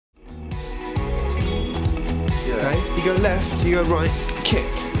You go left, you go right, kick.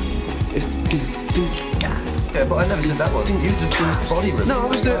 It's... Yeah, but I never said that one. You just did body rhythm. No, I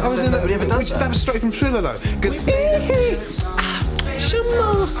was doing Nobody ever does that was straight from Thriller, though. Because...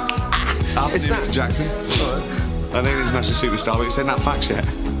 It's that, Jackson. I think he's national superstar, but you've seen that fact yet?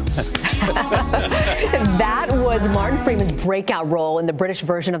 That was Martin Freeman's breakout role in the British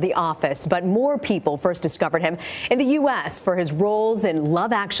version of The Office, but more people first discovered him in the U.S. for his roles in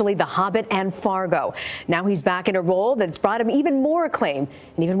Love Actually, The Hobbit, and Fargo. Now he's back in a role that's brought him even more acclaim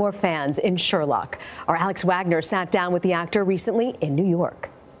and even more fans in Sherlock. Our Alex Wagner sat down with the actor recently in New York.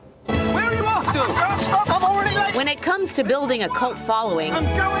 Where are you off to? Stop, I'm already late. When it comes to building a cult following, I'm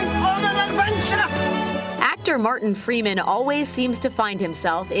going on an adventure. Actor Martin Freeman always seems to find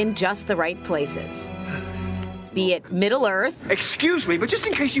himself in just the right places. Be it Middle-earth. Excuse me, but just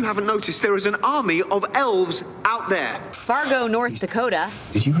in case you haven't noticed, there is an army of elves out there. Fargo, North Dakota.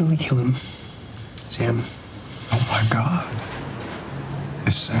 Did you really kill him, Sam? Oh my God.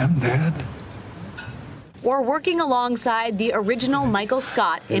 Is Sam dead? Or working alongside the original Michael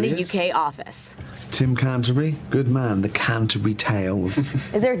Scott in a UK office. Tim Canterbury, good man, the Canterbury Tales.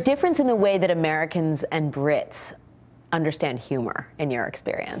 Is there a difference in the way that Americans and Brits understand humor in your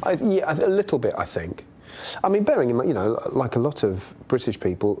experience? Yeah, a little bit, I think. I mean, bearing in mind, you know, like a lot of British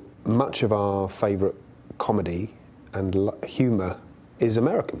people, much of our favourite comedy and humour is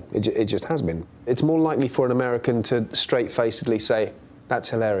American. It just has been. It's more likely for an American to straight-facedly say, that's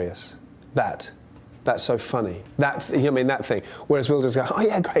hilarious, that's so funny, that, you know what I mean, that thing. Whereas we'll just go, oh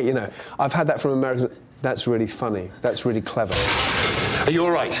yeah, great, you know. I've had that from Americans, that's really funny, that's really clever. Are you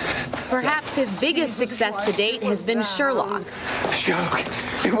all right? Perhaps his biggest success to date has been Sherlock. Sherlock,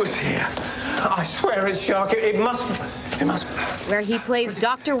 it was here. I swear it's Sherlock. It must... Where he plays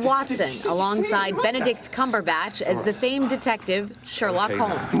Dr. Watson alongside Benedict Cumberbatch as the famed detective Sherlock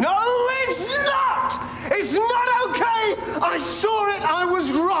Holmes. No, it's not! It's not okay! I saw it, I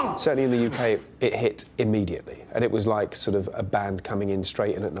was wrong! Certainly in the UK, it hit immediately. And it was like sort of a band coming in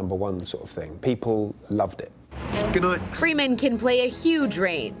straight in at #1 sort of thing. People loved it. Good night. Freeman can play a huge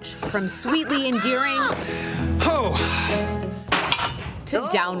range, from sweetly endearing to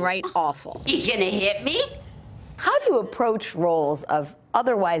downright awful. You gonna hit me? How do you approach roles of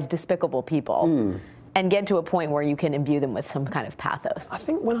otherwise despicable people and get to a point where you can imbue them with some kind of pathos? I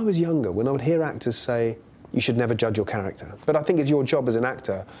think when I was younger, when I would hear actors say, you should never judge your character. But I think it's your job as an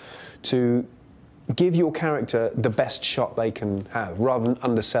actor to give your character the best shot they can have, rather than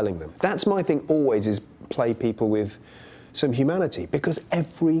underselling them. That's my thing always, is play people with some humanity, because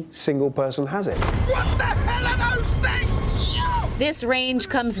every single person has it. What the hell are those things? This range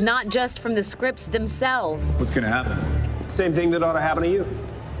comes not just from the scripts themselves. What's gonna happen? Same thing that ought to happen to you.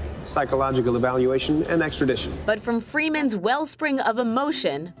 Psychological evaluation and extradition. But from Freeman's wellspring of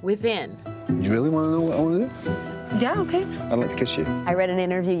emotion within. Do you really want to know what I want to do? Yeah, okay. I'd like to kiss you. I read an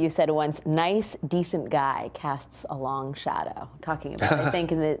interview you said once, nice, decent guy casts a long shadow. Talking about, I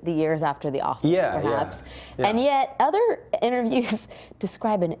think, in the years after The Office, perhaps. Yeah. And yet, other interviews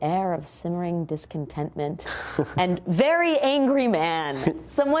describe an air of simmering discontentment and very angry man.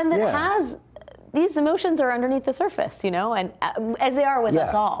 Someone that has, these emotions are underneath the surface, you know, and as they are with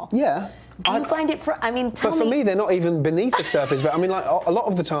us all. Yeah. Do you find it, I mean, tell me. But for me, they're not even beneath the surface. But I mean, like, a lot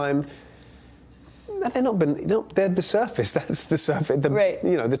of the time, they're not beneath, they're the surface. That's the surface. Right.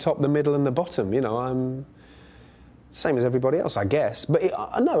 You know, the top, the middle, and the bottom. You know, I'm same as everybody else, I guess. But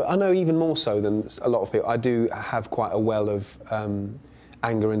I know even more so than a lot of people. I do have quite a well of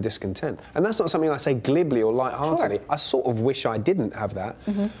anger and discontent, and that's not something I say glibly or lightheartedly. Sure. I sort of wish I didn't have that,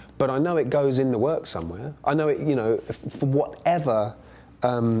 but I know it goes in the work somewhere. I know it. You know, for whatever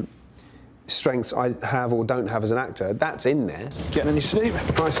strengths I have or don't have as an actor, that's in there. Getting any sleep?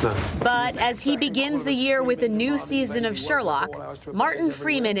 Christ, no. But as he begins the year with a new season of Sherlock, Martin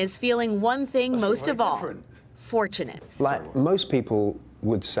Freeman is feeling one thing most of all: fortunate. Like most people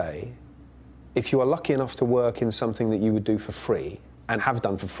would say, if you are lucky enough to work in something that you would do for free, and have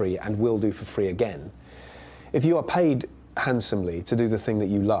done for free, and will do for free again, if you are paid handsomely to do the thing that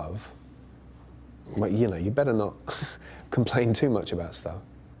you love, well, you know, you better not complain too much about stuff.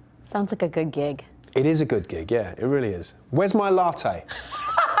 Sounds like a good gig. It is a good gig, yeah, it really is. Where's my latte?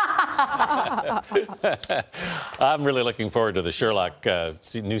 I'm really looking forward to the Sherlock,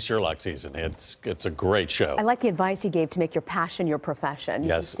 new Sherlock season. It's a great show. I like the advice he gave to make your passion your profession. You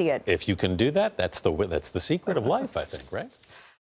can see it. If you can do that, that's the secret of life, I think, right?